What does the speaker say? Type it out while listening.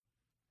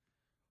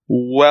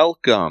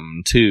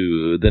Welcome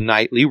to the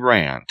Nightly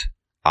Rant.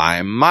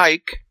 I'm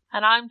Mike.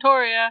 And I'm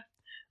Torya.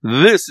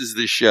 This is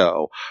the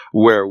show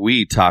where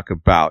we talk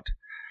about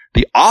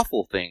the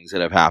awful things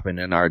that have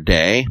happened in our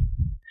day,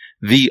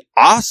 the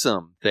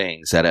awesome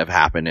things that have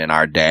happened in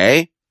our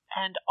day,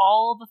 and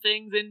all the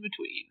things in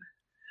between.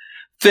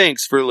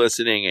 Thanks for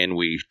listening, and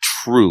we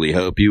truly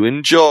hope you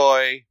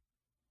enjoy.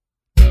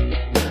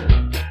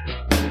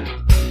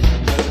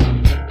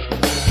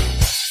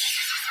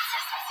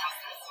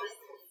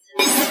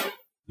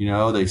 You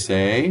know, they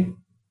say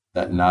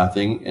that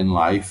nothing in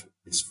life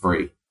is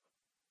free.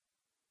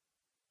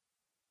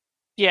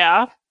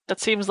 Yeah, that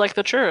seems like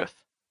the truth.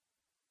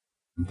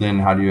 Then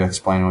how do you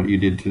explain what you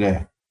did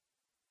today?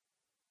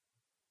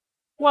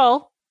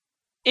 Well,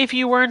 if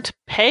you weren't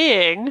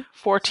paying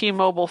for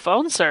T-Mobile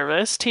phone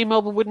service,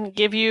 T-Mobile wouldn't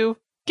give you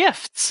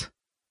gifts.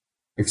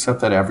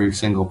 Except that every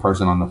single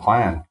person on the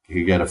plan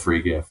could get a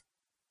free gift.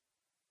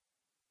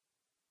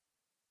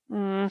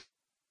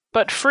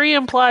 But free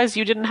implies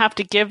you didn't have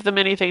to give them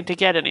anything to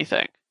get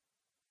anything.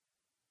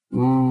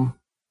 I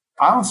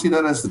don't see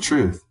that as the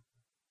truth.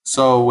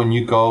 So when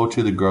you go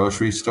to the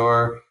grocery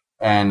store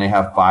and they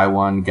have buy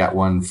one, get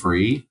one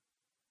free,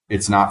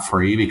 it's not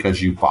free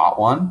because you bought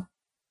one?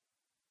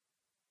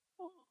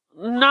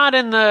 Not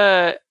in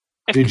the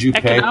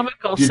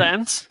economical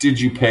sense. Did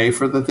you pay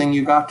for the thing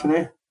you got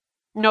today?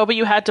 No, but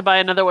you had to buy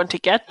another one to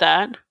get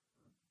that.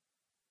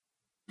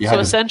 So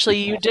essentially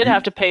you did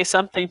have to pay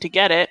something to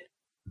get it.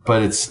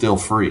 But it's still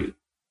free.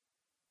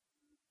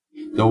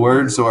 The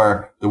words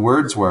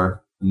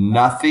were,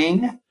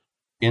 nothing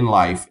in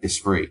life is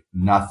free.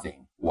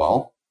 Nothing.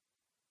 Well,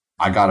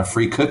 I got a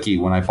free cookie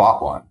when I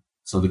bought one.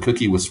 So the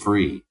cookie was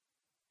free.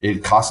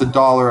 It cost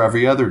 $1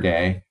 every other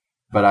day.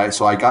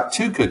 So I got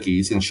 2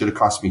 cookies and it should have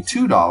cost me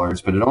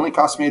 $2, but it only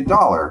cost me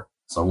 $1.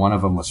 So one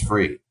of them was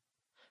free.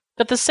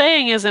 But the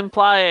saying is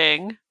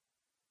implying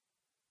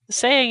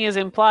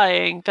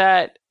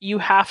that you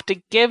have to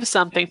give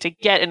something to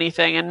get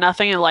anything, and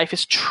nothing in life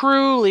is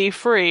truly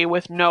free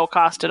with no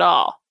cost at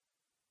all.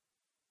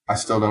 I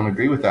still don't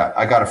agree with that.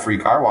 I got a free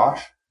car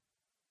wash.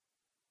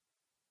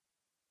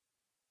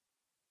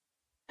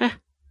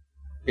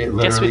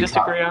 Guess we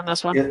disagree on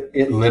this one.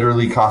 It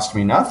literally cost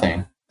me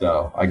nothing,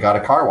 though. I got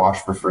a car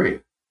wash for free.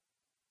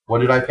 What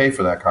did I pay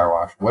for that car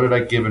wash? What did I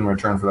give in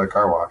return for that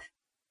car wash?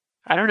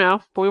 I don't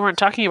know, but we weren't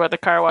talking about the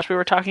car wash. We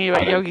were talking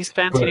about Yogi's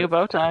fancy new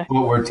bow tie.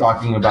 But we're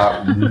talking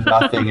about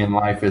nothing in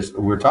life is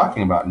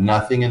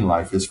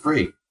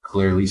free.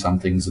 Clearly, some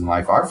things in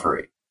life are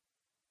free.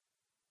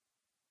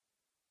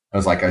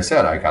 As like I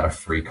said, I got a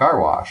free car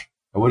wash.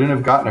 I wouldn't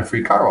have gotten a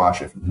free car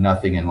wash if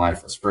nothing in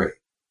life was free.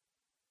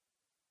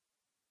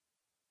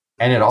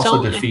 And it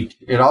also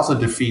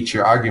defeats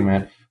your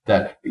argument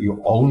that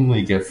you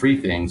only get free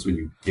things when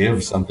you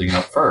give something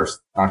up first.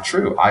 Not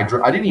true. I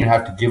didn't even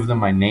have to give them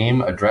my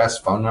name, address,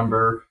 phone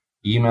number,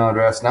 email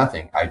address,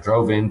 nothing. I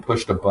drove in,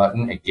 pushed a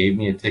button, it gave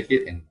me a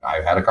ticket, and I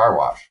had a car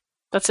wash.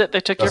 That's it. They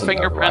took your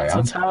fingerprints.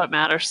 That's how it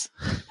matters.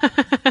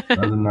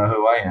 Doesn't know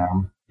who I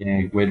am.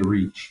 Yeah, way to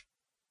reach.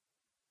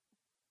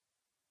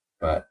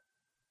 But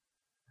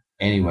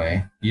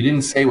anyway, you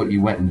didn't say what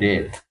you went and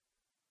did.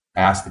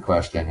 I asked the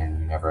question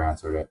and you never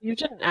answered it. You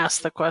didn't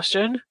ask the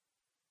question.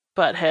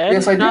 Butthead.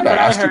 Yes, I did. Not I that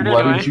asked I heard you,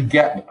 what anyway. did you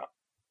get?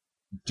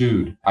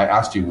 Dude, I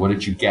asked you, what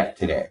did you get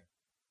today?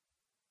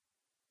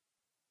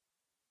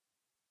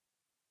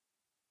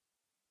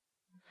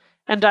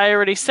 And I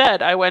already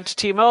said I went to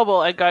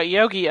T-Mobile and got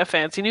Yogi a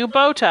fancy new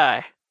bow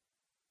tie.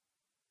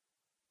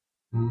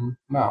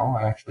 No,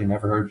 I actually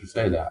never heard you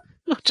say that.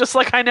 Just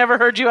like I never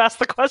heard you ask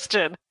the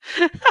question.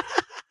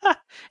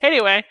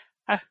 Anyway,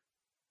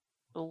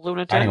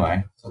 lunatic.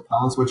 Anyway, so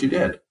tell us what you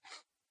did.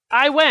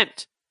 I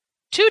went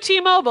to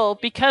T-Mobile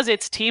because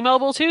it's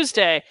T-Mobile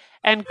Tuesday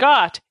and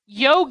got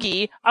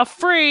Yogi a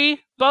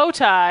free bow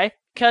tie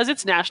because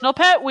it's National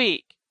Pet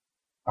Week.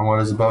 And what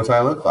does a bow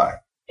tie look like?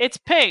 It's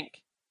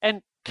pink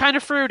and kind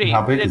of fruity. And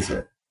how big is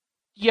it?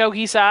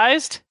 Yogi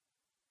sized.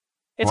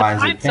 It's Why a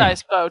is it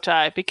pint-sized bow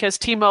tie because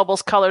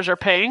T-Mobile's colors are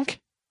pink.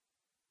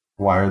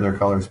 Why are their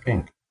colors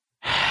pink?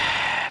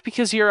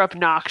 Because you're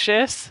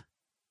obnoxious.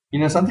 You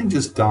know, something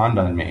just dawned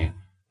on me.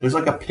 There's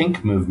like a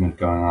pink movement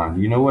going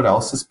on. You know what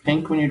else is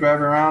pink when you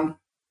drive around?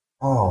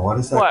 Oh, what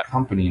is that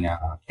company now?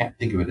 I can't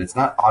think of it. It's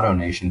not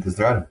AutoNation because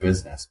they're out of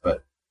business,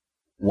 but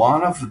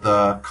one of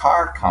the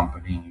car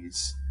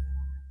companies,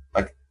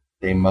 like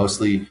they're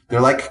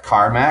like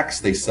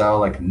CarMax. They sell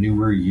like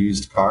newer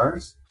used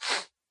cars.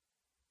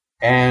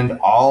 And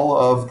all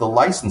of the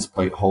license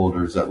plate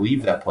holders that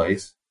leave that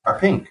place are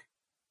pink.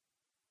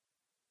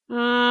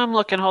 I'm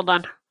looking, hold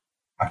on.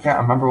 I can't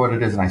remember what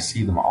it is, and I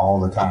see them all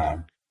the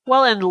time.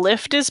 Well, and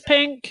Lyft is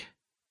pink.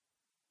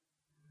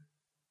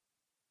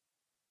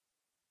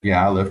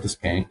 Yeah, Lyft is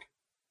pink.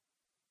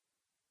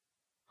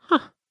 Huh.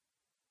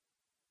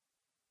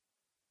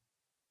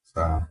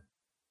 So,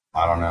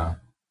 I don't know.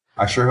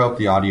 I sure hope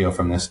the audio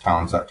from this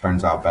turns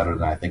out better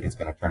than I think it's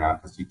going to turn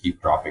out because you keep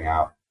dropping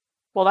out.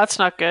 Well, that's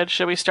not good.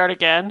 Should we start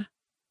again?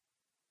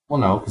 Well,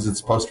 no, because it's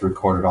supposed to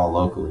record it all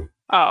locally.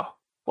 Oh,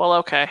 well,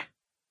 okay.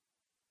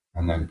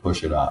 and then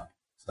push it up.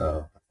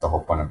 So that's the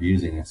whole point of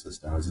using a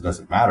system is it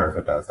doesn't matter if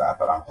it does that,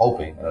 but I'm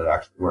hoping that it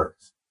actually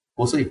works.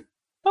 We'll see.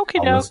 Okay,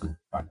 I'll listen,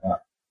 find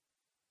out.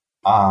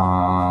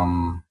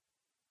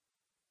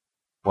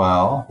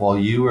 Well, while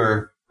you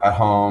were at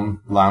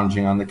home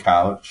lounging on the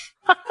couch,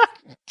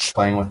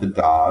 playing with the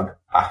dog.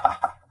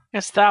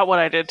 Is that what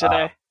I did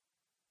today?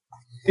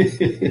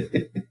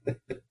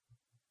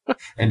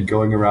 And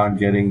going around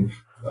getting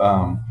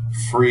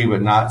free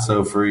but not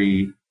so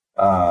free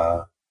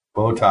bow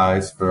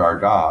ties for our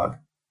dog.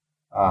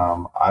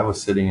 I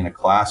was sitting in a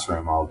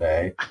classroom all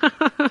day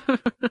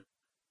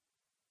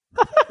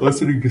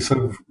listening to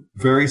some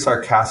very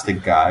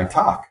sarcastic guy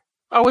talk.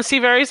 Oh, was he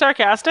very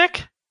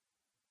sarcastic?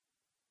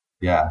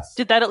 Yes.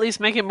 Did that at least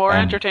make it more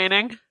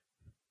entertaining?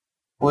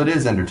 Well, it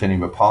is entertaining,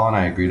 but Paul and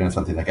I agreed on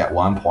something. Like at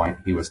one point,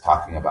 he was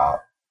talking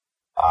about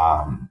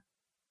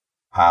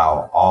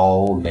how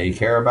all they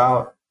care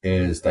about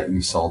is that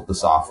you sold the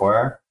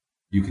software.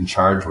 You can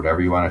charge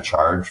whatever you want to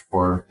charge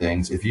for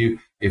things.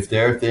 If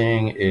their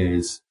thing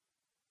is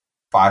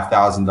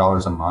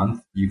 $5,000 a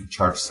month, you can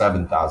charge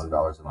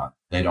 $7,000 a month.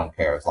 They don't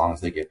care as long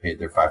as they get paid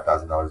their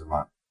 $5,000 a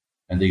month.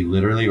 And they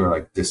literally were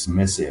like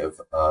dismissive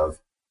of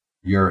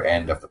your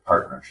end of the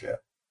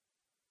partnership.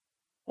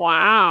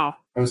 Wow.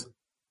 It was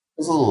a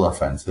little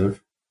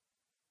offensive.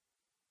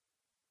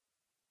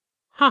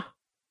 Huh.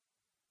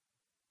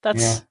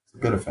 That's it's a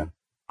bit offensive.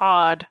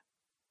 Odd.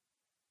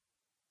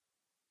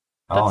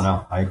 Oh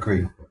no, I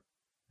agree.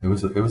 It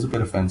was a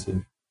bit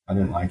offensive. I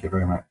didn't like it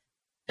very much.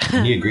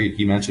 And he agreed.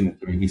 He mentioned it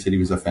to me. He said he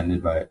was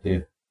offended by it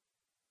too.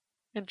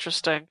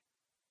 Interesting.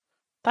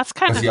 That's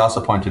kind of. Because he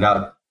also pointed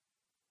out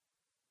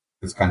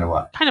it's kind of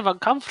what? Kind of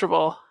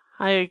uncomfortable.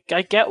 I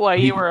get why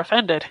you were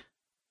offended.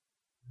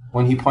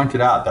 When he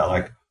pointed out that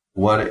like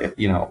what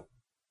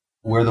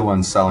we're the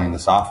ones selling the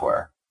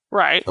software.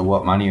 Right. So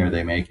what money are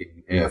they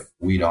making if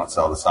we don't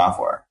sell the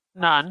software?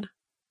 None.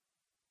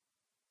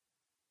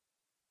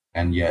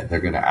 And yet they're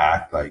going to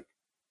act like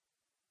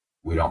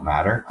we don't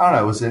matter. I don't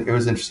know. It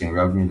was interesting. It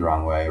rubbed me the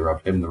wrong way. It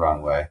rubbed him the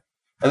wrong way.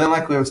 And then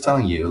like I was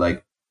telling you,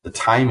 like the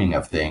timing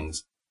of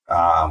things.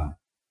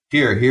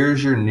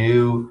 Here's your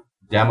new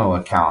demo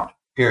account.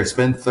 Here,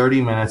 spend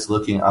 30 minutes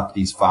looking up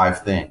these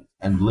 5 things.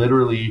 And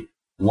literally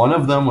one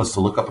of them was to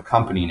look up a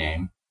company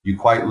name. You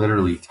quite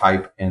literally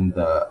type in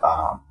the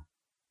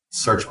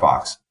search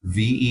box,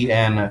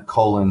 VEN :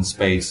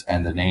 space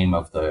and the name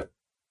of the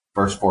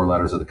first 4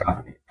 letters of the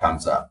company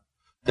comes up.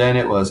 Then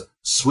it was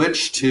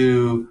switch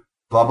to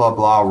blah, blah,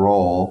 blah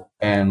role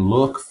and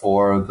look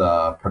for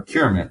the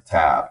procurement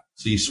tab.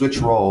 So you switch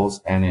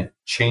roles and it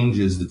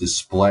changes the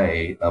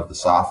display of the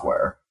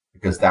software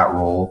because that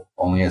role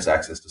only has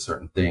access to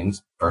certain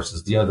things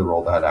versus the other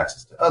role that had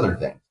access to other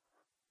things.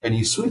 And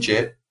you switch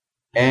it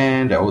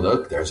and, oh,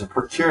 look, there's a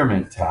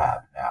procurement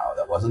tab now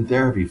that wasn't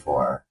there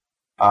before.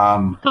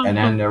 And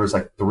then there was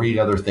like 3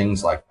 other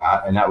things like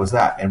that, and that was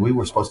that. And we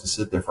were supposed to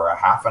sit there for a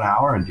half an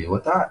hour and deal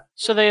with that.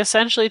 So they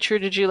essentially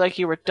treated you like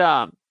you were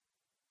dumb.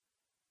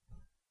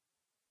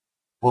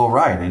 Well,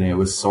 right. And it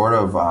was sort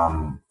of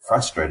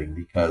frustrating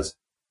because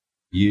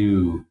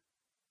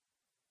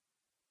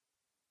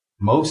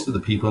most of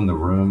the people in the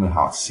room, and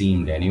how it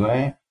seemed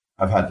anyway,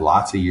 have had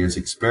lots of years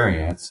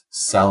experience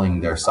selling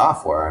their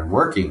software and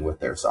working with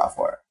their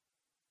software.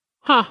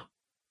 Huh.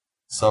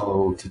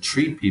 So to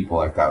treat people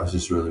like that was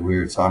just really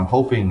weird. So I'm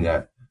hoping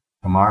that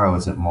tomorrow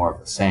isn't more of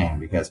the same,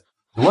 because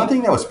the one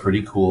thing that was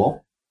pretty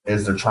cool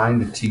is they're trying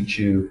to teach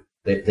you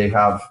that they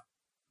have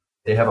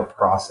a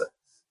process,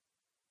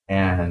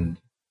 and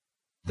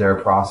their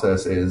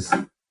process is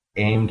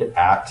aimed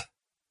at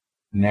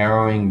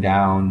narrowing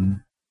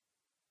down.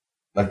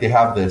 Like they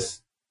have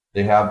this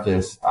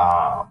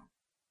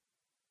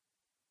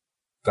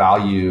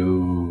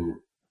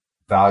values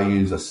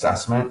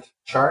assessment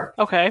chart.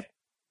 Okay.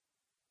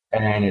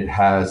 And it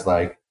has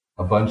like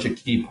a bunch of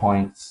key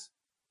points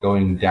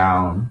going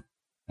down,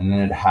 and then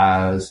it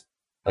has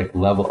like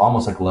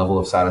almost like level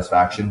of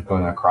satisfaction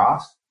going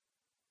across.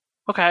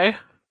 Okay.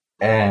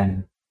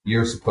 And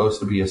you're supposed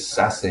to be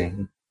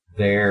assessing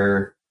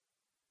their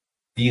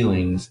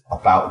feelings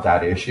about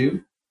that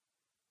issue.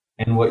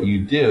 And what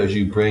you do is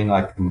you bring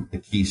like the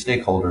key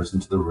stakeholders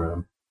into the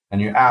room and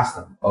you ask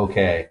them,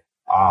 okay,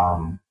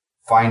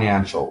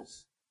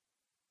 financials,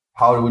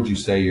 how would you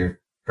say your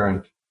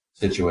current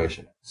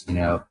situation is?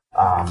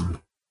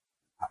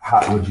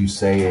 How would you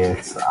say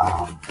it's,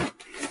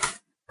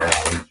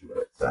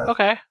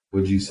 okay.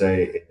 Would you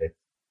say it's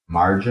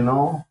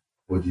marginal?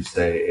 Would you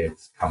say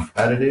it's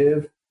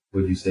competitive?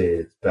 Would you say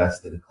it's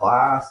best in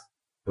class?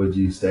 Would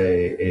you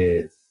say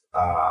it's,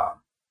 I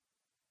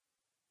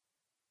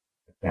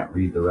can't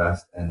read the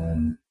rest.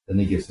 And then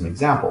they give some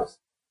examples.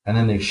 And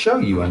then they show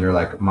you under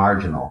like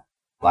marginal,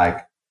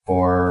 like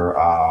for,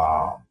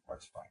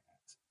 where's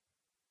finance?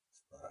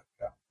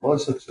 Well,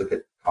 let's look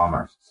at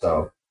commerce.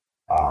 So,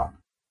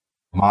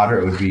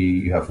 moderate would be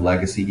you have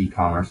legacy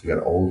e-commerce, you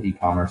got old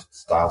e-commerce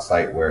style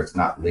site where it's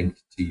not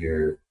linked to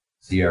your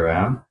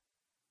CRM,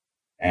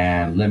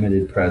 and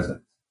limited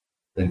presence.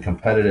 Then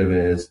competitive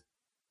is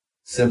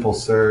simple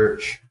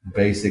search,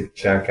 basic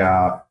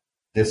checkout,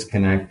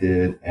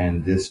 disconnected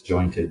and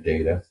disjointed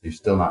data. So you're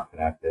still not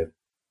connected.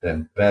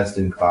 Then best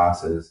in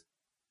classes,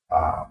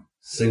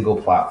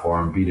 single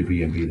platform,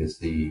 B2B and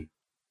B2C,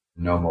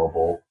 no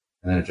mobile.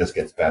 And then it just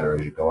gets better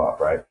as you go up,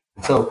 right?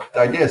 And so the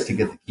idea is to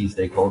get the key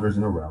stakeholders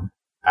in a room,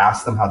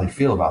 ask them how they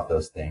feel about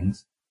those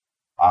things,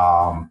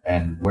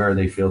 and where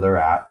they feel they're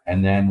at.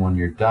 And then when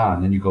you're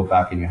done, then you go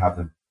back and you have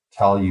them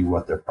tell you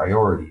what their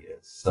priority is.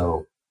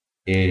 So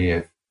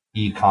if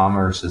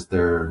e-commerce is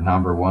their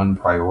number one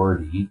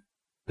priority,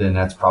 then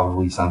that's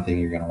probably something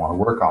you're going to want to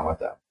work on with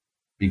them,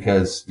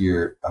 because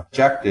your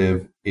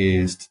objective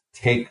is to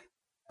take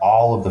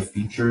all of the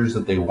features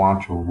that they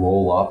want to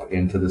roll up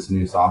into this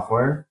new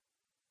software.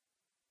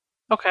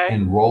 Okay.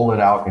 And roll it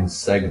out in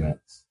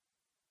segments.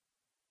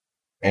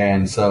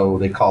 And so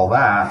they call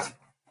that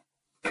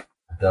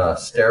the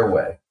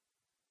stairway.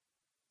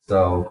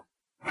 So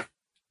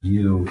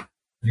you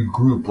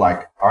group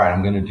like, all right,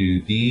 I'm going to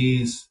do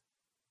these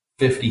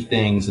 50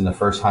 things in the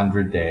first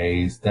 100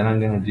 days. Then I'm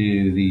going to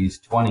do these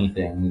 20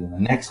 things in the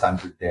next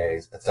 100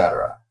 days,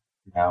 etc.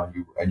 You know,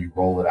 and you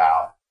roll it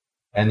out.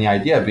 And the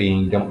idea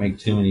being, you don't make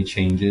too many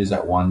changes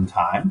at one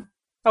time.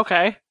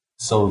 Okay.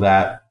 So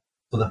that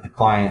the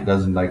client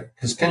doesn't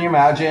because can you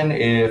imagine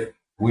if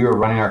we were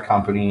running our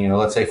company,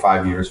 let's say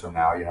 5 years from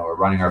now, we're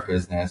running our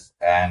business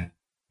and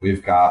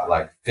we've got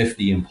like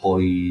 50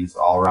 employees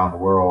all around the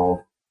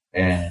world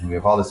and we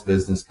have all this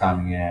business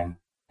coming in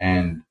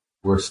and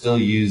we're still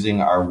using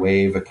our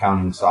Wave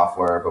accounting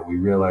software, but we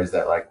realize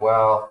that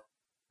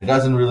it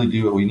doesn't really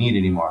do what we need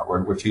anymore.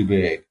 We're too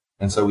big.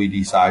 And so we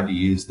decide to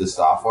use this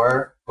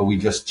software, but we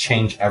just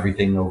change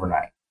everything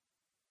overnight.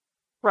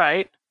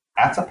 Right.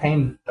 That's a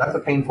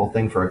painful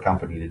thing for a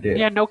company to do.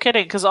 Yeah, no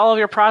kidding, because all of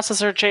your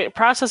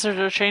processors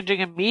are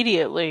changing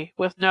immediately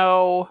with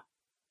no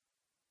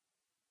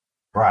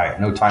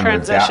no time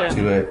transition.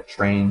 To adapt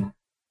to it,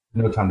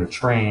 no time to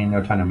train,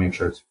 no time to make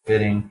sure it's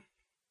fitting.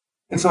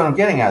 And so what I'm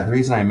getting at, the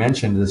reason I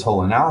mentioned this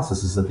whole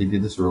analysis is that they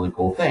did this really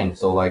cool thing.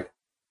 So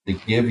they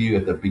give you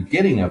at the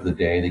beginning of the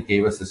day, they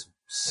gave us this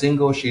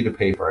single sheet of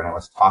paper and I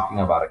was talking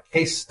about a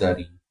case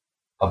study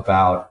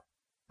about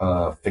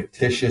a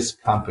fictitious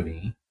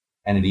company.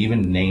 And it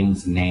even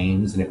names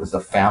names, and it was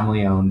a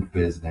family-owned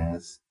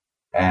business.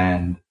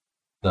 And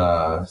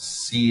the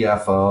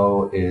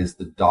CFO is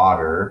the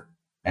daughter,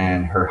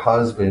 and her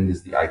husband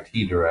is the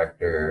IT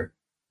director.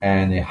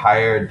 And they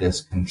hired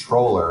this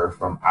controller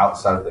from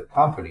outside of the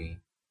company.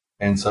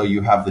 And so you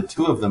have the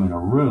two of them in a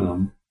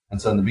room.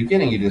 And so in the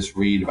beginning, you just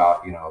read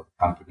about, the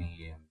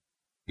company, and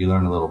you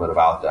learn a little bit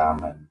about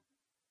them. And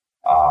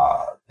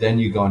then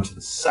you go into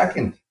the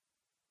second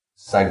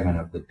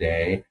segment of the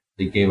day.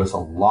 They gave us a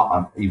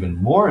lot, even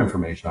more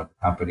information about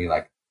the company.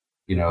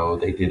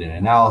 They did an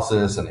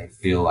analysis and they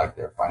feel like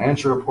their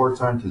financial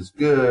reports aren't as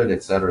good,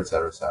 et cetera, et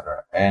cetera, et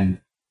cetera.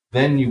 And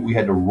then we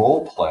had to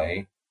role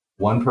play.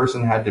 One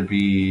person had to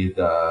be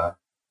the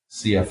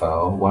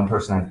CFO, one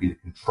person had to be the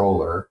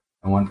controller,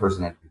 and one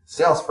person had to be the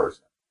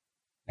salesperson.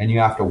 And you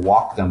have to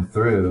walk them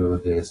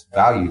through this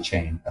value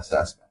chain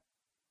assessment.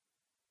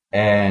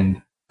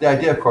 And the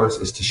idea, of course,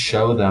 is to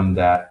show them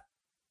that,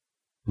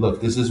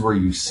 look, this is where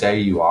you say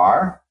you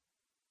are.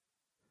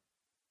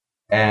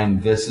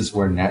 And this is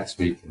where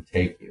NetSuite can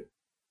take you.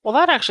 Well,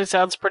 that actually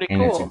sounds pretty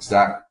cool.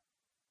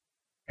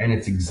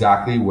 It's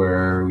exactly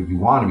where you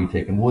want to be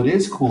taken. Well, it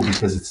is cool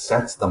because it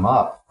sets them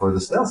up for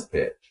the sales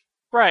pitch.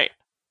 Right.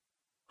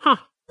 Huh.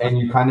 And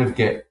you kind of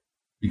get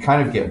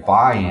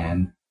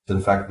buy-in to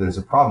the fact that there's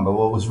a problem. But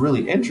what was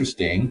really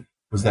interesting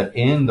was that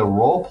in the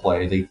role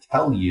play, they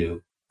tell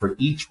you for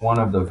each one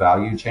of the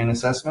value chain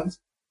assessments,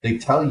 they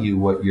tell you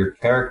what your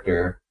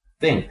character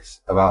thinks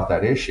about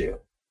that issue.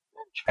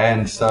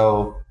 And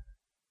so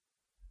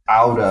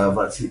out of,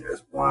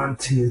 there's 1,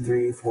 2,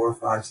 3, 4,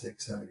 5,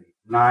 6, 7, 8,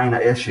 9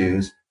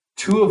 issues.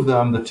 2 of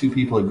them, the 2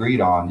 people agreed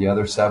on. The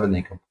other 7,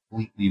 they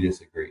completely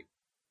disagreed.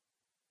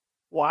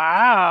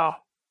 Wow.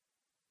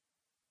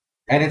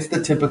 And it's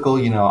the typical,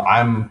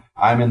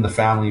 I'm in the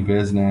family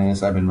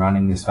business. I've been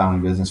running this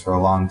family business for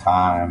a long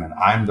time, and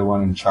I'm the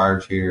one in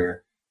charge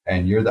here,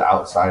 and you're the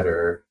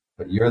outsider.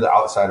 But you're the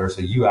outsider,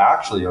 so you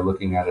actually are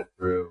looking at it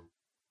through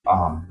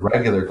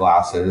regular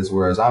glasses,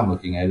 whereas I'm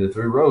looking at it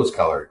through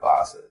rose-colored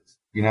glasses.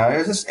 It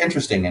was just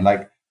interesting.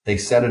 And they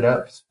set it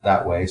up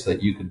that way so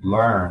that you could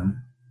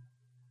learn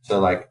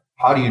to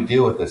how do you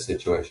deal with this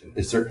situation?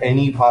 Is there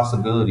any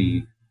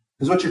possibility?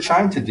 Because what you're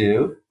trying to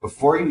do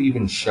before you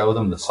even show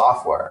them the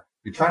software,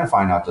 you're trying to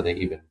find out, do they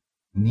even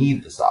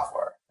need the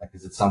software?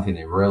 Is it something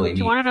they really need?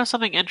 Do you want to know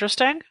something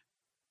interesting?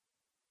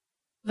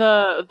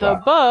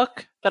 The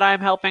book that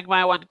I'm helping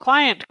my one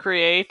client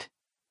create,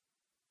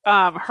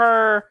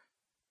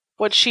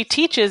 what she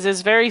teaches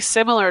is very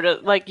similar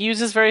to,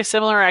 uses very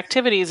similar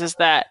activities as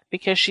that,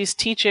 because she's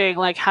teaching,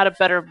 how to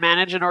better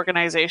manage an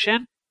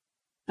organization.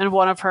 And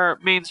one of her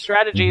main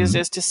strategies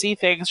is to see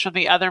things from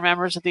the other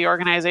members of the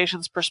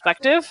organization's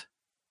perspective.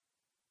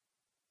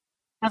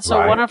 And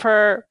so one of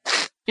her,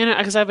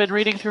 because I've been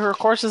reading through her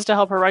courses to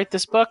help her write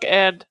this book,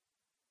 and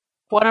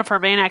one of her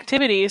main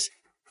activities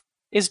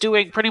is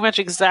doing pretty much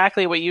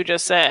exactly what you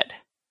just said.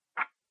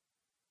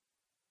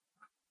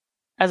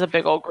 as a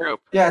big old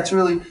group. Yeah,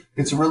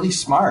 it's really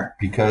smart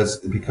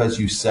because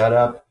you set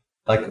up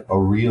like a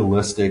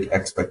realistic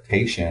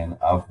expectation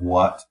of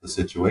what the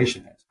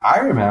situation is. I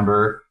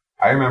remember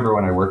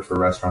when I worked for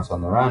Restaurants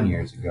on the Run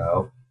years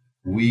ago,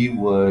 we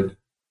would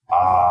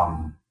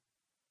have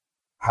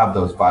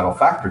those vital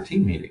factor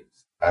team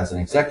meetings as an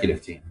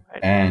executive team,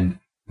 right. And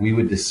we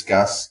would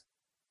discuss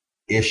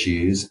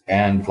issues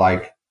and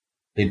like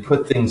they'd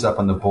put things up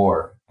on the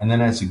board, and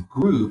then as a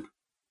group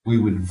we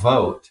would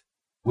vote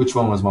which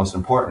one was most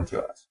important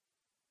to us.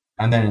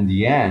 And then in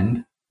the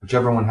end,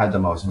 whichever one had the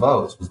most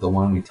votes was the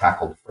one we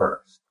tackled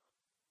first.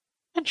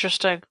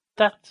 Interesting.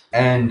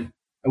 And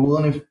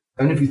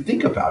if you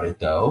think about it,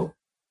 though,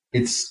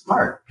 it's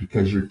smart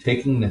because you're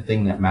taking the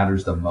thing that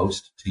matters the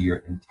most to your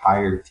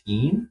entire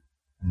team,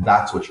 and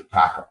that's what you're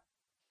tackling.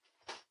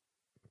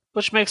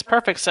 Which makes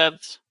perfect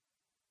sense.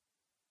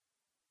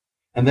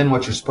 And then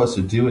what you're supposed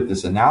to do with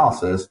this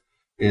analysis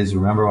is,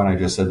 remember when I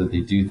just said that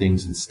they do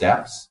things in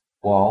steps?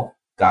 Well,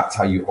 that's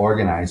how you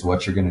organize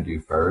what you're going to do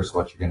first,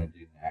 what you're going to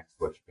do next,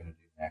 what you're going to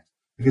do next.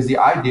 Because the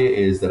idea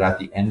is that at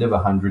the end of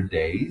 100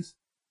 days,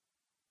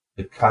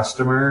 the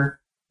customer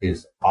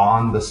is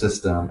on the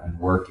system and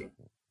working.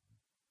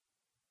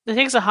 It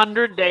takes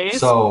 100 days?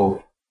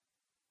 So,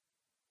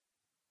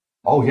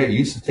 oh yeah, it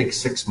used to take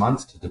 6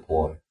 months to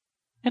deploy.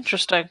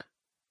 Interesting.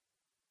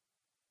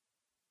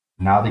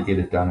 Now they get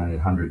it done in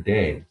 100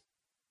 days.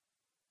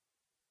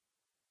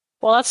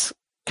 Well, that's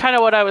kind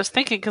of what I was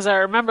thinking, because I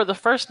remember the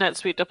first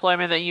NetSuite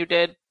deployment that you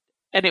did,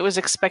 and it was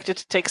expected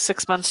to take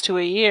 6 months to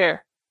a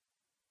year.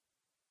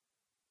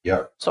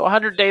 Yep. So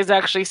 100 days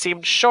actually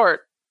seemed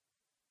short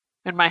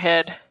in my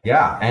head.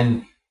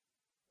 Yeah,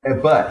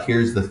 but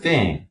here's the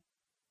thing.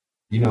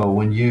 You know,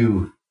 when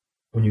you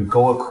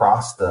go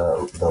across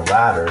the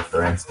ladder,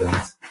 for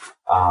instance,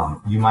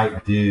 you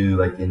might do,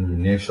 like in the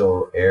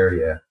initial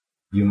area,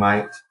 you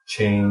might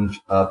change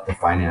up the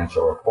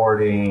financial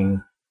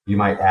reporting. You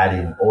might add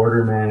in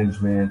order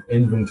management,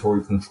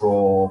 inventory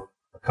control,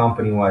 a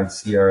company-wide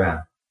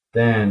CRM.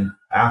 Then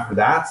after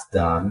that's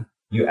done,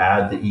 you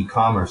add the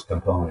e-commerce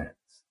components,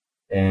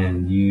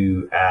 and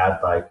you add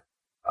like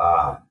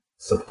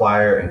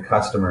supplier and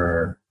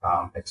customer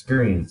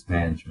experience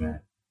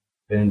management.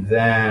 And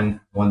then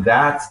when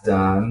that's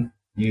done,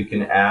 you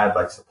can add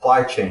like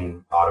supply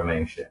chain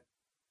automation.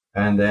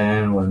 And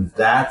then when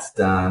that's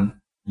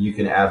done, you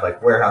can add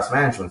like warehouse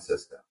management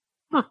system,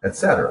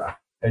 etc.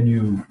 And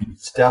you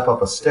step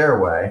up a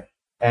stairway.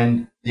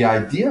 And the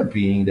idea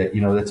being that,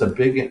 you know, it's a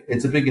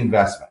big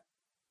investment.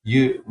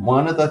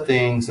 One of the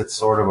things that's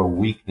sort of a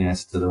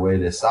weakness to the way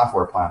this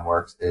software plan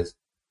works is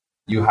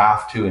you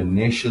have to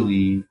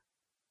initially,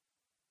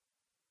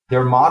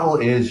 their model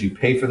is you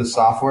pay for the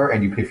software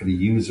and you pay for the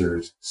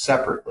users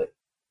separately.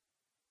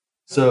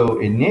 So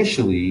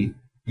initially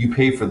you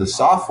pay for the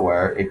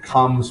software. It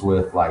comes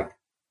with like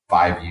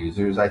 5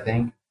 users, I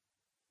think.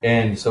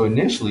 And so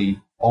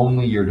initially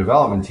only your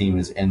development team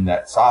is in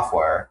that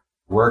software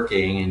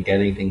working and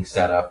getting things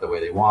set up the way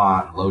they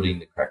want, loading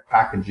the correct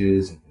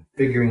packages and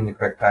configuring the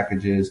correct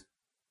packages.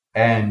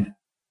 And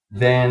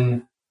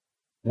then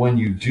when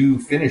you do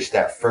finish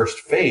that first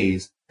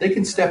phase, they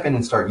can step in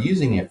and start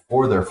using it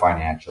for their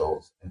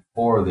financials and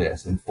for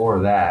this and for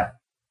that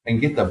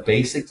and get the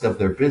basics of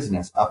their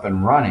business up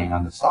and running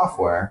on the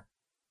software,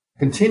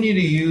 continue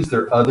to use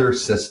their other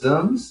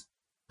systems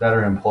that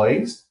are in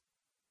place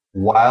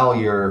while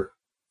you're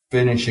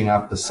finishing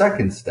up the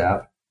second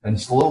step, and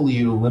slowly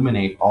you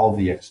eliminate all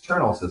the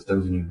external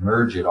systems and you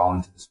merge it all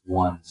into this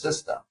one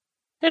system.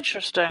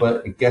 Interesting.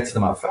 But it gets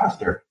them up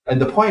faster.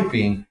 And the point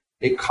being,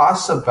 it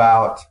costs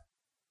about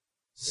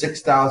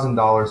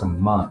 $6,000 a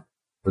month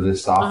for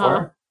this software.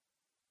 Uh-huh.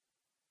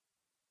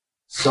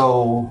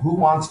 So who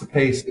wants to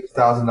pay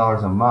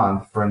 $6,000 a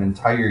month for an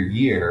entire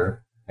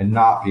year and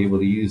not be able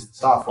to use the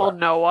software? Well,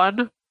 no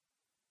one.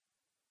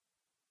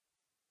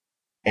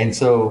 And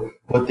so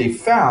what they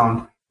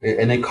found,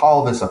 and they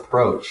call this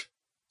approach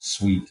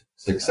suite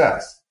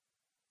success.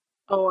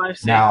 Oh, I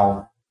see.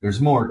 Now, there's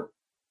more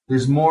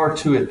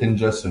to it than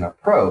just an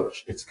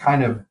approach. It's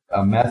kind of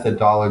a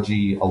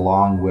methodology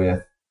along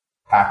with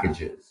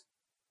packages.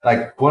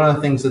 Like one of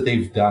the things that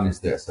they've done is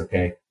this,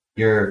 okay?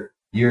 You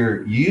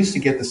used to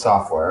get the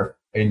software,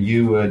 and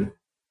you would,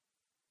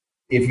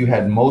 if you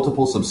had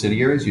multiple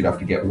subsidiaries, you'd have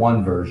to get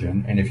one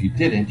version, and if you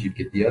didn't, you'd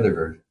get the other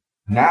version.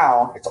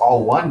 Now it's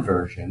all one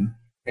version,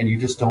 and you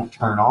just don't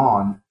turn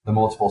on the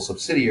multiple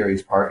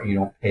subsidiaries part, and you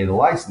don't pay the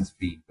license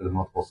fee for the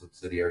multiple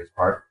subsidiaries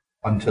part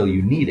until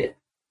you need it.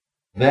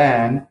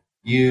 Then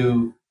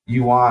you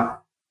want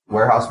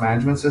warehouse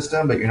management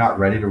system, but you're not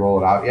ready to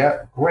roll it out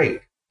yet.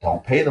 Great.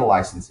 Don't pay the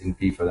licensing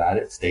fee for that.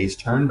 It stays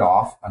turned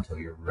off until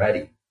you're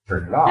ready.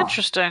 Turn it on.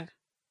 Interesting.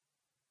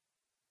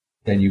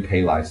 Then you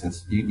pay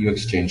license. You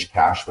exchange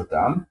cash with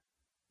them.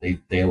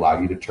 They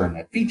allow you to turn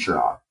that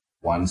feature on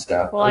one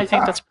step. Well, I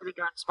think that's pretty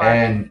darn smart.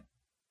 And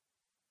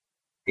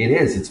it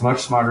is. It's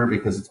much smarter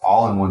because it's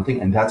all in one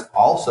thing. And that's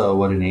also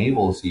what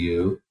enables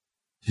you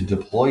to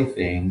deploy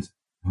things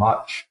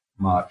much,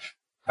 much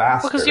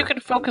faster. Because you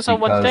can focus on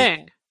one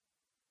thing.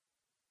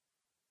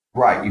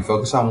 Right. You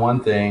focus on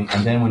one thing,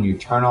 and then when you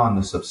turn on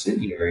the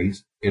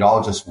subsidiaries, it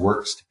all just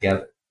works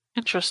together.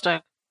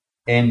 Interesting.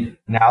 And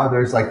now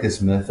there's like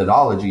this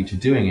methodology to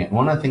doing it.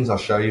 One of the things I'll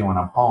show you when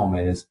I'm home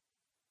is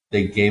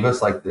they gave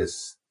us like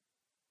this.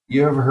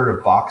 You ever heard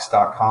of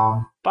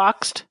Box.com?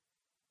 Boxed?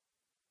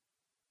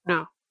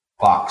 No.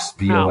 Box,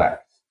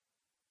 B-O-X.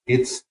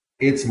 It's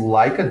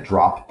like a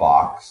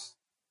Dropbox,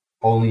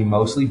 only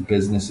mostly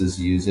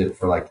businesses use it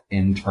for like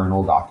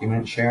internal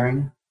document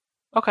sharing.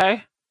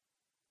 Okay.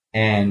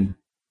 And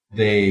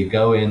they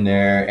go in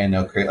there and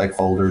they'll create like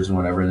folders and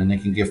whatever, and then they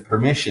can give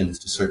permissions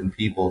to certain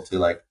people to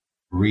like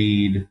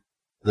read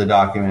the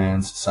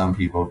documents. Some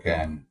people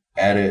can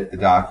edit the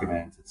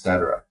documents,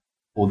 etc.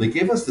 Well, they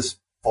give us this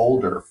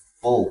folder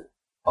full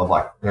of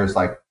like, there's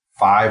like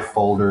 5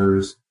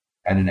 folders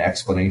and an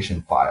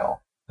explanation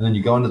file. And then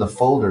you go into the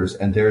folders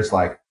and there's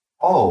like,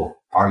 oh,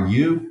 are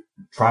you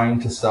trying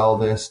to sell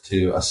this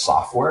to a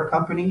software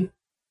company?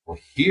 Well,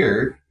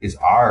 here is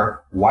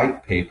our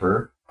white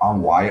paper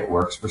on why it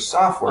works for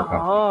software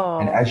companies. Oh.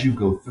 And as you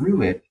go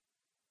through it,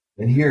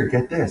 and here,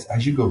 get this,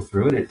 as you go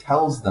through it, it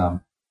tells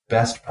them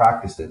best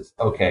practices.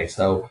 Okay,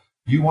 so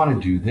you want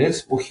to do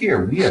this? Well,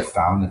 here, we have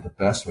found that the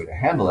best way to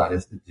handle that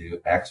is to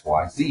do X,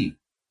 Y, Z.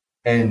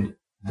 And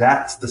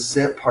that's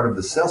the part of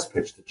the sales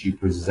pitch that you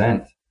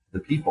present to the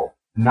people.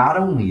 Not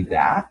only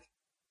that,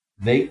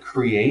 they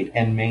create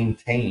and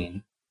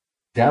maintain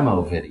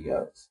demo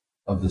videos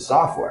of the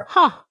software.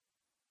 Huh.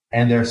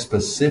 And they're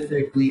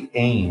specifically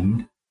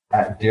aimed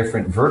at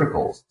different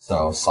verticals.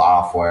 So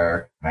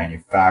software,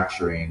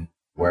 manufacturing,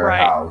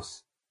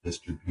 warehouse,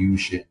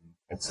 distribution,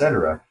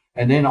 etc.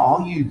 And then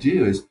all you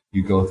do is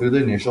you go through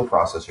the initial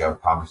process. You have a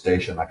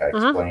conversation, like I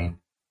explained.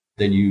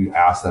 Then you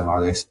ask them,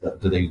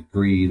 do they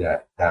agree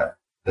that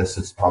this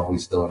is probably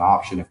still an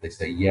option? If they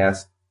say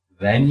yes,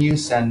 then you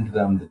send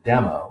them the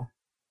demo.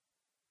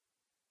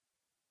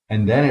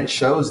 And then it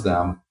shows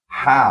them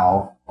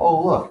how,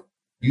 oh, look,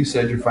 you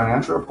said your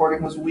financial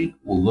reporting was weak.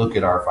 Well, look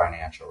at our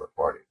financial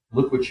reporting.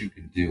 Look what you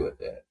can do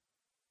with it.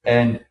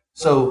 And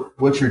so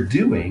what you're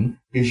doing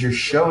is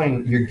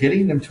you're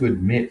getting them to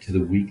admit to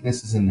the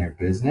weaknesses in their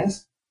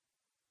business.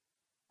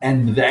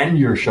 And then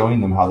you're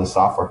showing them how the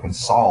software can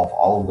solve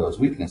all of those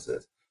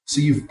weaknesses. So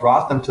you've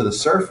brought them to the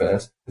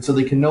surface, and so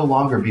they can no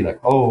longer be like,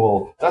 oh,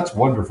 well, that's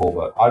wonderful,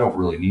 but I don't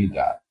really need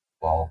that.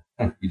 Well,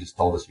 you just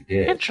told us you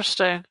did.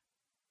 Interesting.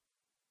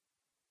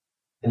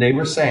 And they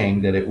were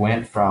saying that it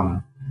went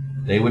from,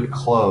 they would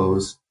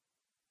close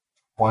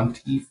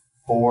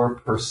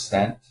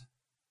 24%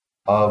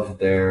 of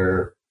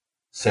their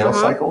sales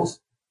cycles,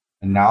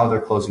 and now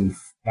they're closing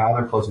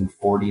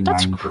 49%.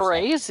 That's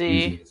crazy.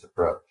 Using this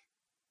approach.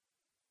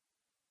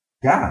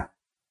 Yeah.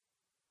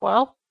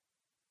 Well,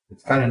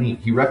 it's kind of neat.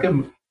 He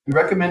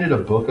recommended a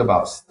book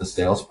about the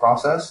sales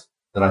process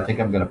that I think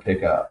I'm going to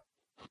pick up.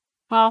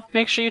 Well,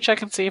 make sure you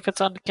check and see if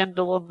it's on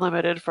Kindle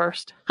Unlimited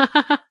first.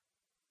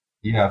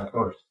 Yeah, of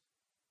course.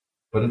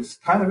 But it's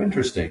kind of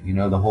interesting,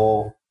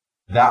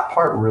 that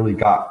part really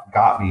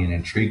got me and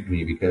intrigued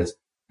me because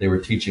they were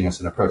teaching us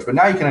an approach. But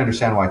now you can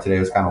understand why today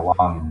was kind of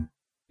long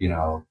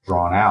and,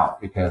 drawn out,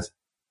 because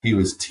he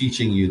was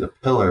teaching you the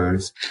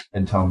pillars,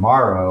 and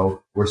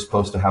tomorrow we're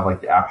supposed to have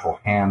like the actual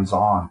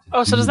hands-on.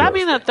 Oh, so does that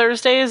mean that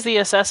Thursday is the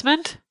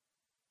assessment?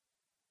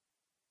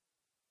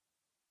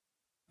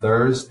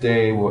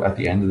 Thursday, at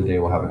the end of the day,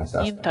 we'll have an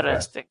assessment.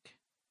 Interesting. Yes.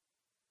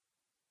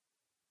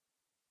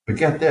 But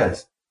get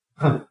this.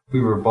 We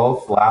were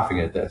both laughing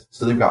at this.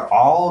 So they've got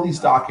all these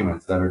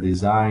documents that are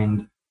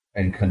designed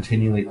and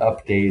continually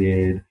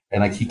updated.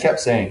 And like he kept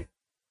saying,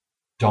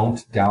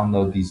 don't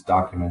download these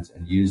documents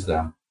and use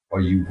them,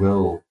 or you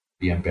will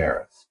be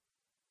embarrassed.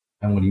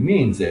 And what he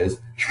means is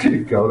you're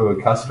going to go to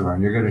a customer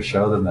and you're going to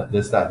show them that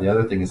this, that, and the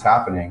other thing is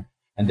happening,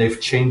 and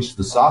they've changed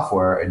the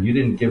software and you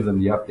didn't give them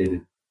the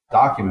updated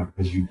document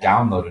because you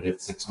downloaded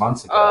it 6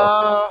 months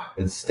ago.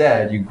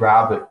 Instead, you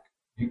grab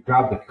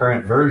the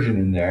current version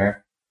in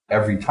there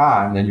every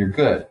time, then you're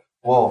good.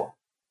 Well,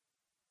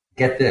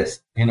 get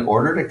this. In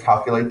order to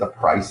calculate the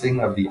pricing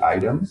of the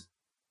items,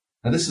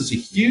 now this is a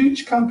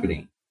huge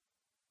company.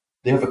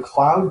 They have a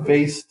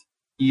cloud-based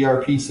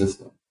ERP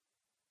system.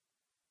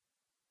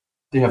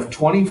 They have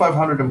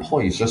 2,500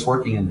 employees just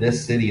working in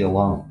this city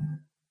alone.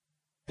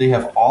 They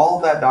have all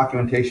of that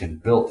documentation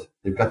built.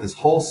 They've got this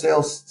whole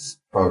sales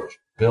approach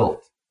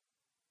built.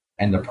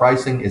 And the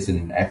pricing is in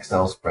an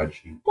Excel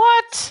spreadsheet.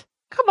 What?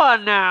 Come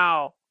on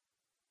now.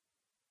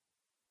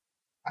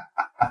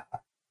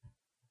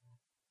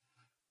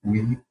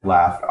 We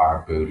laughed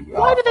our booty off.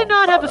 Why do they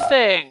not have a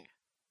thing?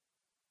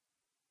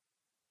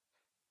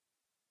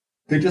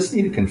 They just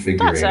need a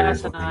configurator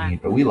is what they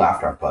need, but we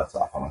laughed our butts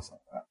off on this like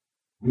that.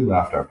 We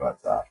laughed our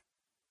butts off.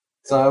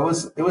 So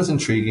it was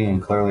intriguing,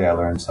 and clearly I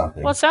learned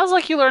something. Well, it sounds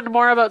like you learned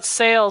more about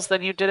sales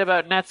than you did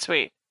about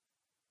NetSuite.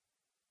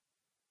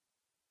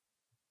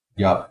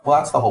 Yeah, well,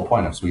 that's the whole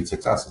point of Sweet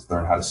Success, is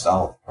learn how to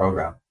sell the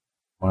program.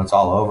 When it's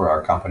all over,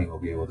 our company will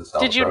be able to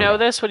sell. Did you know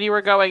this when you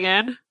were going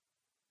in?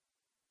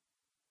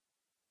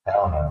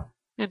 Hell no.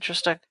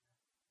 Interesting.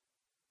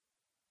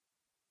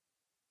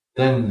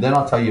 Then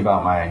I'll tell you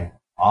about my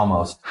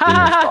almost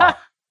dinner spot.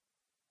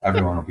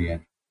 Everyone will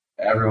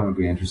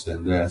be interested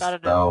in this.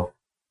 So,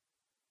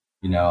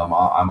 I'm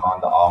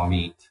on the all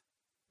meat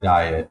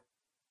diet.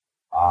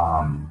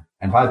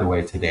 And by the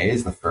way, today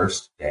is the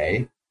first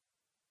day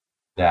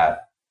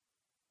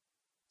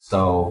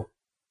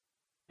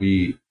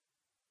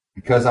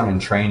because I'm in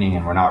training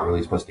and we're not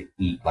really supposed to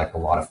eat like a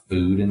lot of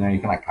food in there. You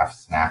can like have a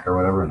snack or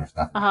whatever, and there's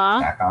nothing to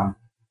snack on.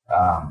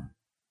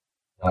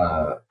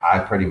 I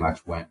pretty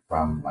much went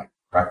from like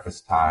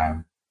breakfast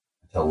time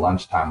until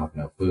lunchtime with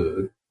no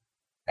food,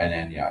 and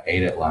then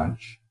ate at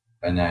lunch,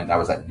 and then that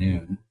was at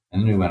noon,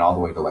 and then we went all the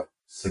way to like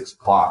 6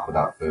 o'clock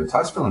without food. So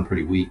I was feeling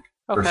pretty weak,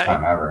 first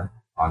time ever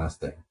on this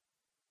thing.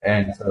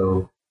 And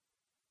so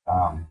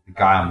the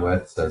guy I'm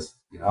with says,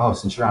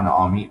 since you're on the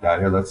all meat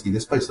diet here, let's see,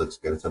 this place looks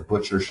good. It's a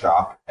butcher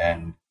shop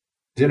and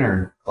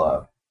dinner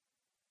club.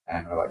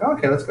 And we're like,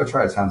 okay, let's go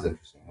try it. Sounds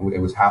interesting. It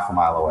was half a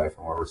mile away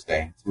from where we're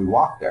staying. So we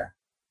walked there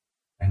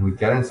and we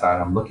get inside.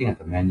 I'm looking at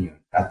the menu.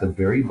 At the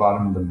very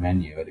bottom of the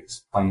menu, it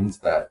explains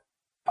that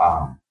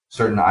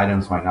certain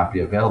items might not be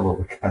available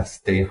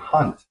because they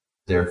hunt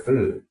their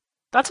food.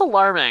 That's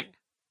alarming.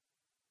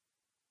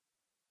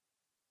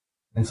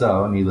 And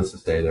so, needless to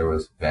say, there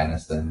was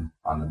venison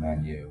on the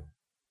menu.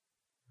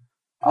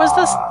 Was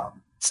this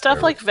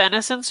stuff like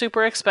venison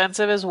super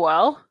expensive as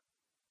well?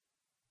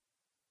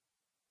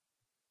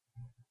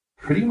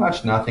 Pretty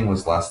much nothing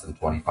was less than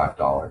 $25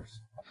 a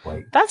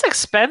plate. That's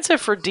expensive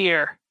for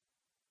deer.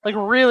 Like,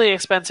 really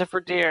expensive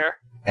for deer.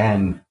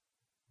 And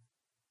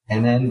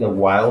then the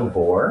wild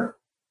boar,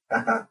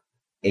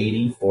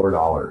 $84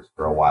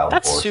 for a wild boar.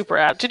 That's super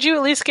apt. Would you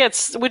at least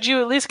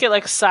get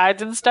like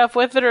sides and stuff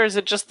with it, or is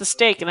it just the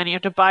steak and then you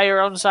have to buy your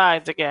own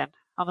sides again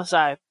on the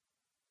side?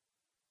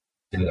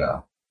 Exactly.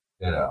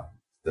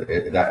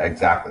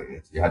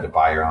 You had to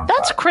buy your own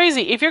That's sides.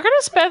 crazy. If you're going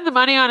to spend the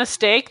money on a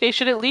steak, they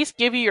should at least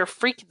give you your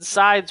freaking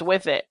sides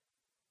with it.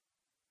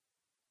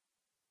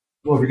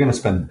 Well, if you're going to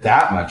spend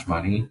that much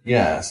money,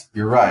 yes,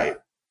 you're right.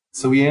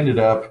 So we ended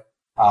up,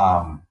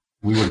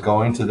 we were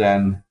going to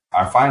then,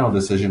 our final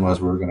decision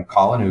was we were going to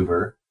call an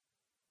Uber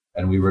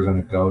and we were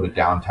going to go to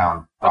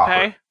downtown proper.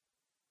 Okay.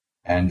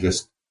 And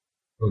just,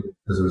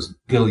 because there was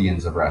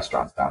billions of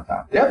restaurants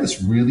downtown. They have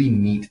this really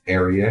neat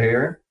area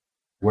here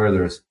where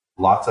there's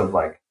lots of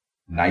like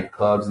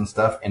nightclubs and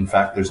stuff. In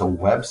fact, there's a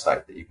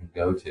website that you can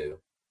go to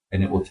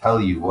and it will tell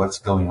you what's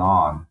going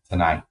on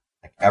tonight.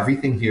 Like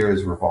everything here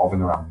is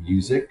revolving around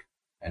music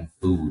and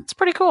food. It's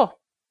pretty cool.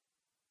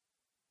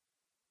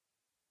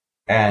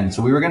 And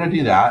so we were going to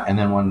do that. And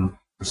then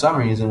for some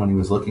reason, when he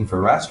was looking for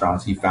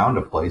restaurants, he found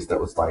a place that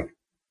was like,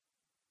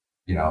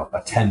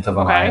 a tenth of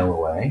a mile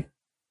away.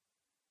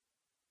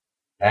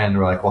 And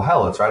we're like, well,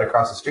 hell, it's right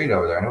across the street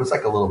over there. And it was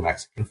like a little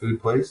Mexican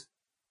food place.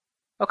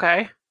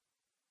 Okay.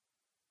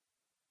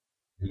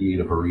 He ate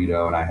a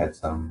burrito and I had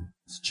some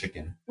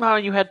chicken. Oh,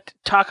 you had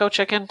taco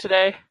chicken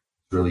today?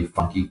 Really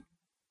funky.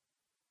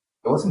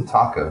 It wasn't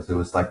tacos. It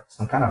was like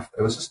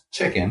it was just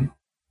chicken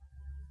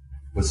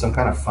with some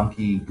kind of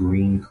funky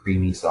green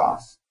creamy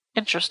sauce.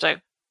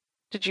 Interesting.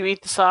 Did you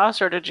eat the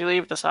sauce or did you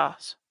leave the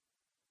sauce?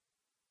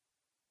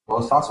 Well,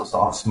 the sauce was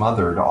all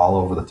smothered all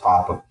over the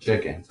top of the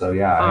chicken. So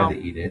yeah, I had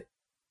to eat it.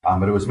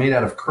 But it was made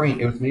out of cream.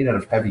 It was made out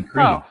of heavy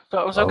cream. Oh, so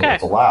it was okay.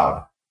 It was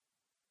allowed.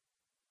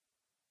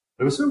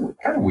 It was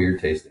kind of weird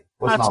tasting. It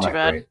wasn't That's all too that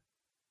bad. great.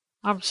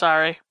 I'm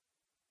sorry.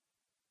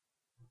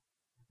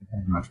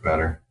 Much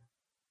better.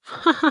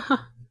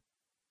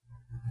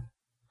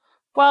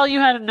 Well, you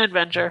had an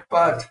adventure.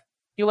 But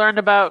you learned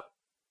about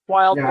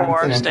wild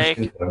boar steak.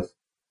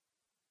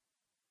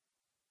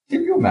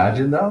 Can you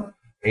imagine though?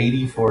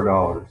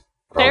 $84.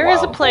 There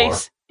is a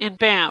place in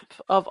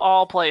Banff, of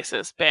all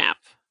places, Banff,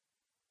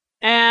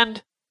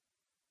 and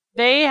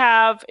they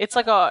have it's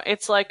like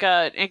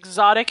an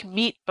exotic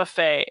meat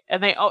buffet,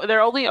 and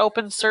they're only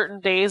open certain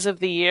days of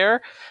the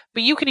year,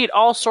 but you can eat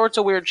all sorts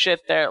of weird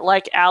shit there,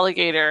 like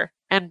alligator,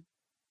 and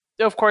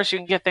of course you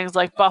can get things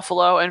like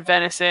buffalo and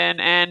venison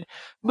and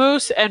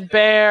moose and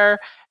bear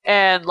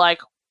and like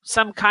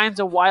some kinds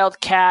of wild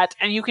cat,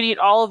 and you can eat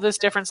all of this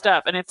different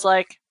stuff, and it's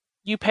like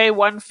you pay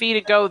one fee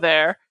to go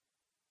there,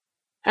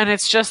 and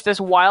it's just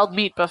this wild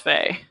meat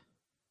buffet.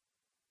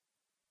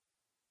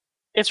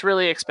 It's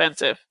really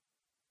expensive.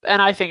 And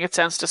I think it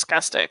sounds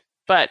disgusting,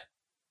 but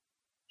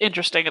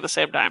interesting at the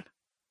same time.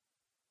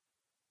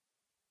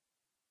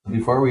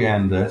 Before we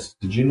end this,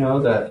 did you know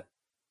that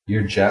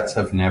your Jets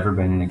have never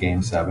been in a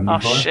Game 7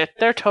 before? Oh, shit.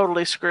 They're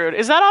totally screwed.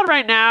 Is that on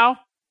right now?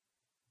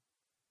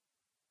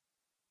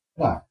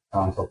 Yeah, it's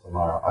not until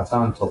tomorrow. It's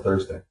not until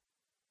Thursday.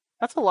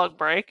 That's a long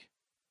break.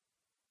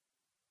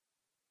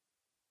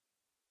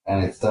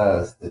 And it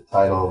says, the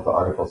title of the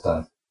article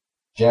says,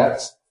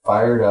 Jets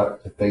fired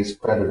up to face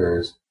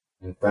Predators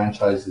in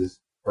franchise's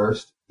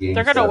first Game 7.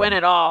 They're going to win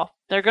it all.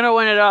 They're going to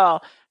win it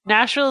all.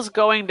 Nashville's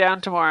going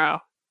down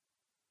tomorrow.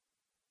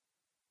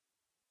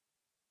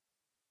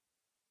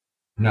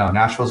 No,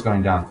 Nashville's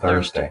going down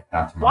Thursday,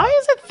 not tomorrow. Why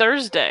is it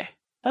Thursday?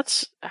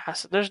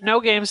 There's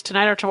no games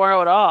tonight or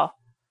tomorrow at all.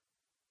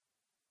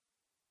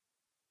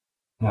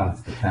 No,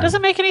 it's the 10th.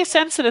 Doesn't make any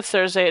sense that it's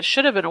Thursday. It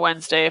should have been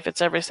Wednesday if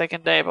it's every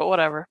second day, but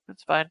whatever.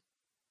 It's fine.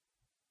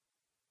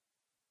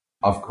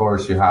 Of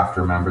course, you have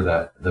to remember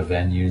that the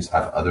venues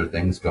have other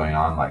things going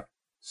on, like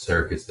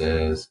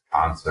circuses,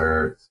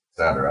 concerts,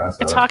 etc. So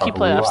it's hockey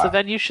playoffs. why. The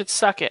venue should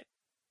suck it.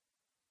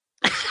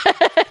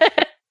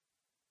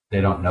 They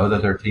don't know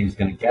that their team's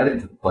going to get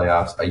into the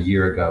playoffs a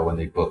year ago when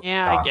they booked the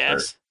concert. I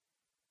guess.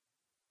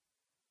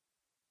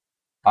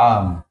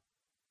 But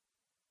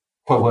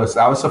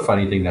that was a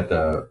funny thing that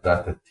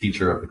the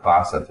teacher of the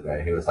class said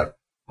today. He was like,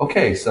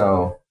 "Okay,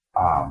 so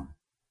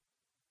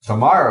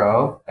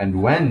tomorrow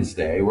and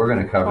Wednesday we're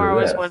going to cover Tomorrow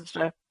this." is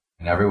Wednesday.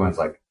 And everyone's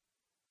like,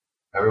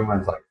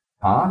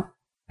 "Huh?"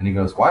 And he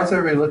goes, "Why is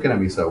everybody looking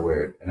at me so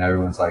weird?" And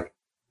everyone's like,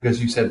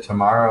 "Because you said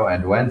tomorrow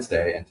and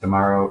Wednesday, and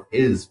tomorrow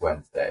is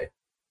Wednesday."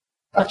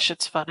 That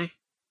shit's funny.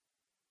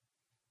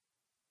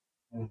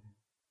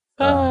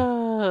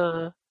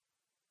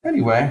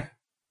 Anyway,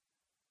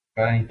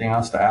 got anything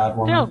else to add?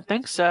 I don't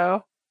think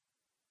so.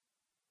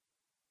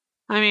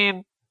 I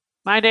mean,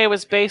 my day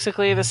was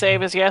basically the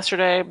same as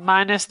yesterday,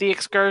 minus the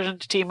excursion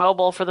to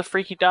T-Mobile for the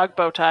freaky dog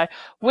bow tie,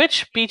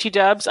 which, BT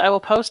Dubs, I will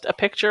post a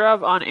picture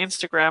of on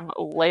Instagram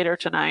later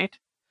tonight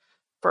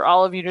for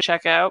all of you to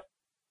check out.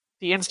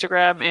 The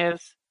Instagram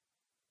is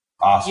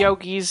awesome.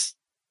 Yogi's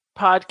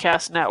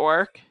Podcast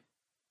Network.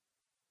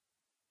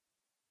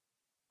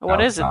 What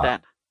is it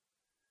then?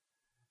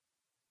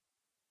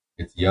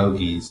 It's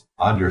Yogi's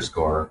 _podcast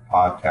 _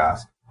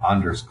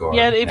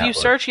 Yeah, if network. you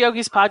search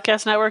Yogi's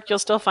Podcast Network, you'll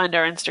still find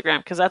our Instagram,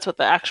 because that's what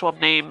the actual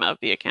name of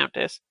the account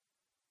is.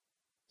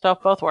 So,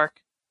 both work.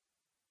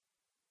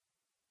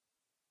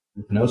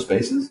 No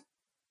spaces?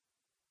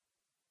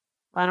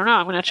 I don't know.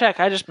 I'm going to check.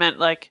 I just meant,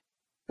 like,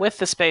 with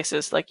the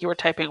spaces, like you were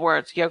typing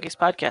words. Yogi's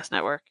Podcast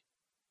Network.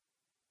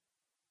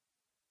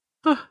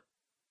 Huh.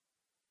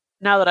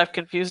 Now that I've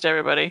confused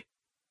everybody.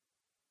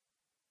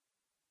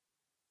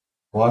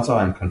 Well, that's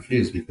why I'm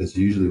confused, because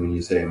usually when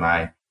you say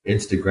my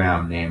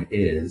Instagram name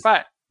is,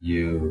 right,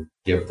 you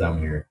give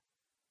them your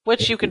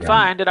which Instagram. You can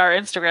find at our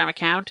Instagram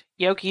account,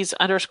 Yogi's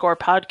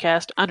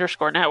 _podcast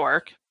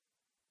 _network.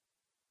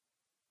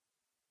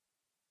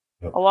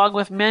 Yep. Along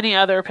with many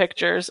other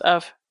pictures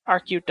of our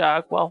cute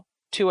dog. Well,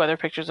 2 other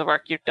pictures of our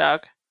cute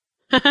dog.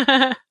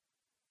 Mm-hmm.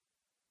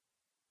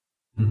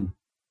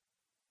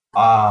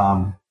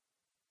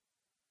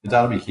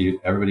 That'll be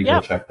cute. Everybody go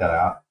check that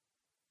out.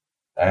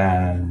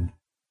 And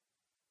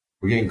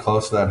we're getting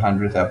close to that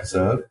 100th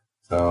episode.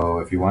 So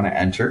if you want to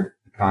enter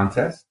the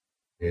contest,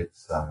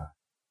 it's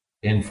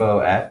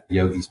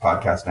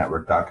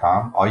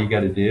info@yogispodcastnetwork.com. All you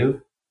got to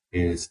do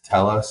is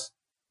tell us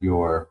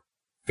your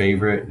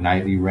favorite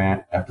nightly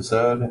rant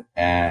episode,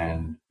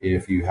 and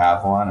if you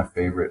have one, a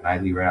favorite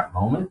nightly rant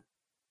moment.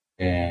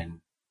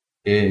 And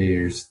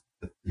here's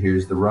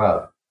the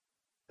rub.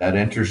 That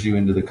enters you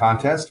into the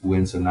contest,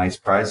 win some nice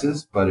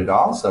prizes, but it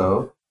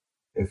also,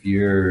 if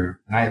your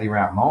nightly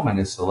rant moment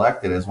is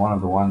selected as one of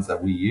the ones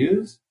that we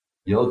use,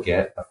 you'll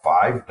get a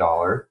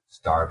 $5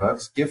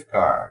 Starbucks gift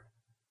card.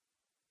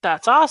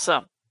 That's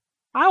awesome.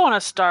 I want a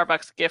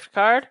Starbucks gift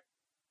card.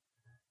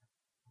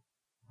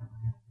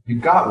 You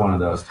got one of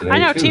those today. I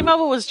know, too.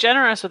 T-Mobile was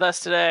generous with us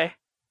today.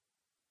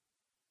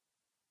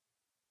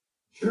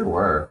 Sure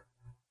were.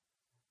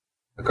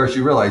 Of course,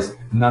 you realize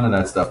none of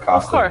that stuff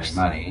costs any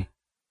money,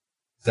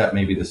 except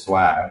maybe the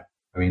swag.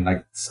 I mean,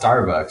 like,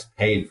 Starbucks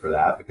paid for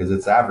that because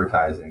it's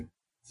advertising.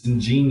 It's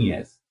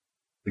ingenious.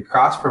 The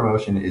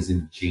cross-promotion is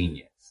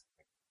ingenious.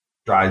 It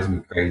drives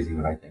me crazy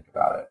when I think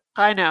about it.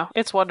 I know.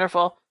 It's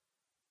wonderful.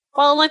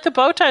 Well, like, the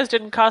bow ties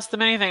didn't cost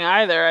them anything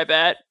either, I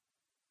bet.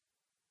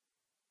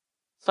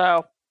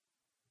 So.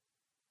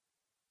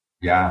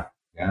 Yeah.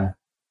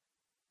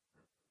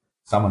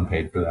 Someone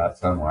paid for that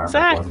somewhere.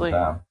 Exactly. But it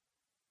wasn't them.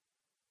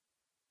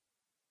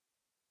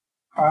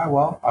 All right,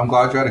 well, I'm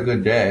glad you had a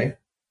good day.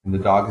 And the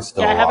dog is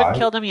still alive. I haven't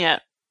killed him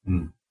yet.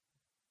 And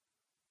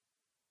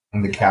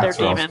the cats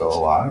are all still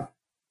alive.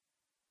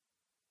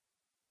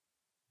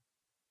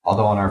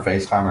 Although on our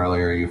FaceTime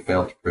earlier, you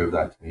failed to prove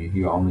that to me.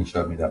 You only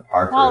showed me that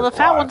Parker Well, the is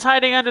fat alive. one's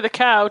hiding under the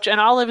couch, and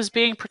Olive is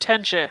being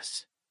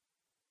pretentious.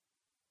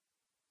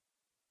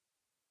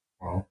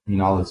 Well, you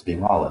know, Olive's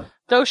being Olive.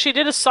 Though she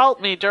did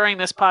assault me during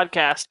this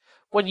podcast.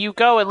 When you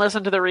go and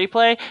listen to the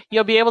replay,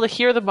 you'll be able to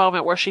hear the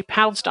moment where she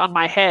pounced on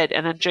my head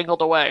and then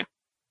jingled away.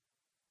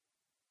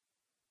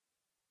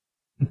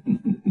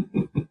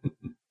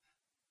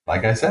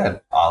 Like I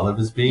said, Olive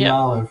is being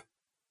Olive.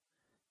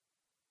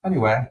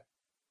 Anyway,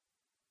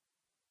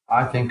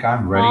 I think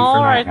I'm ready for night-night.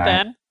 All right,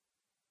 then.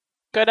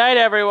 Good night,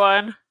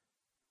 everyone.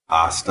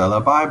 Hasta la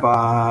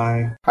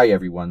bye-bye. Hi,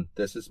 everyone.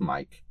 This is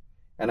Mike,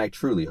 and I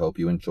truly hope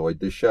you enjoyed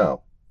this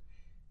show.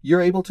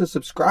 You're able to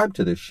subscribe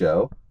to this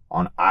show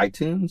on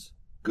iTunes,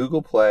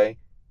 Google Play,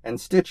 and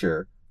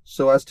Stitcher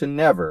so as to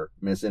never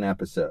miss an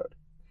episode.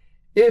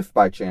 If,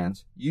 by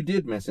chance, you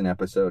did miss an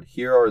episode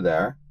here or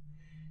there,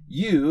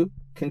 you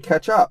can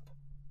catch up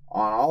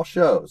on all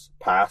shows,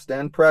 past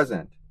and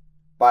present,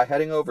 by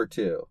heading over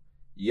to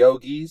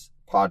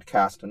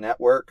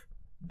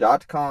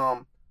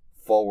yogispodcastnetwork.com/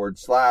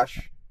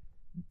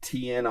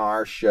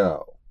 TNR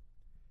show.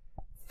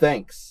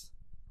 Thanks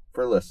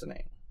for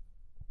listening.